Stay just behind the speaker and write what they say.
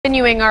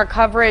Continuing our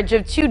coverage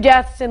of two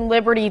deaths in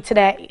Liberty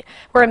today,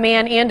 where a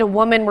man and a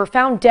woman were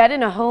found dead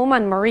in a home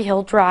on Murray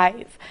Hill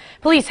Drive.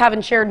 Police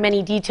haven't shared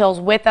many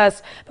details with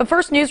us, but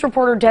First News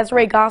reporter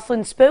Desiree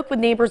Gosselin spoke with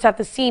neighbors at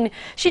the scene.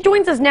 She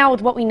joins us now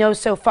with what we know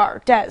so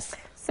far. Des.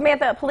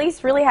 Samantha,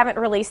 police really haven't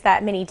released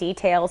that many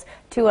details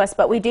to us,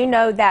 but we do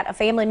know that a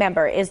family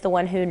member is the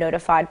one who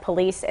notified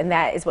police, and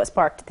that is what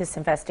sparked this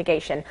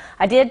investigation.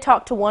 I did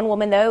talk to one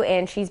woman, though,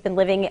 and she's been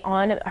living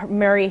on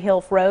Murray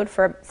Hill Road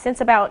since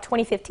about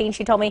 2015,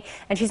 she told me,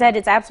 and she said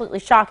it's absolutely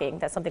shocking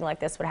that something like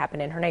this would happen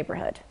in her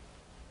neighborhood.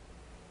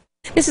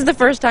 This is the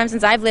first time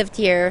since I've lived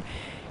here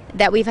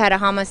that we've had a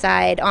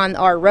homicide on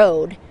our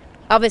road.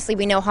 Obviously,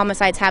 we know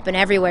homicides happen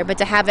everywhere, but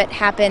to have it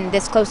happen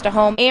this close to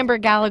home. Amber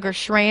Gallagher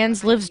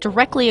Schranz lives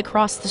directly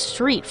across the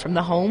street from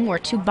the home where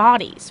two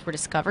bodies were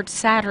discovered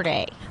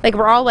Saturday. Like,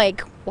 we're all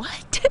like,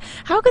 what?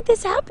 How could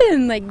this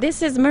happen? Like,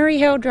 this is Murray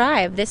Hill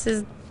Drive. This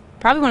is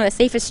probably one of the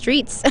safest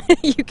streets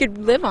you could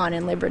live on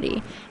in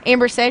Liberty.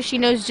 Amber says she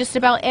knows just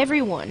about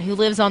everyone who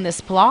lives on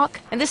this block,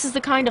 and this is the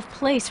kind of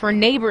place where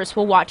neighbors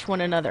will watch one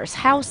another's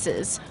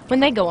houses when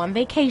they go on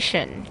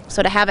vacation.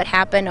 So to have it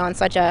happen on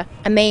such a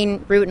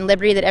main route in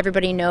Liberty that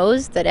everybody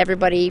knows, that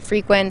everybody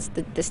frequents,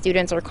 the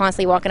students are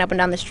constantly walking up and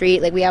down the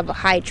street, like we have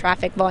high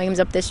traffic volumes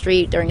up this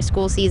street during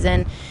school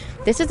season,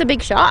 this is a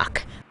big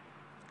shock.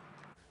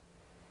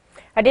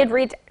 I did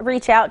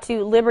reach out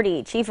to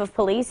Liberty Chief of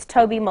Police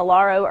Toby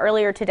Malaro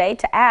earlier today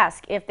to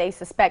ask if they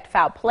suspect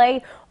foul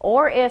play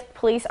or if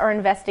police are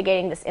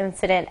investigating this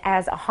incident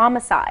as a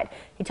homicide.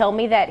 He told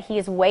me that he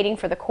is waiting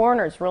for the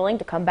coroner's ruling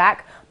to come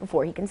back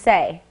before he can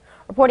say.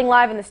 Reporting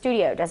live in the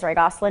studio, Desiree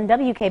Gosselin,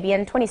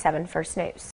 WKBN 27 First News.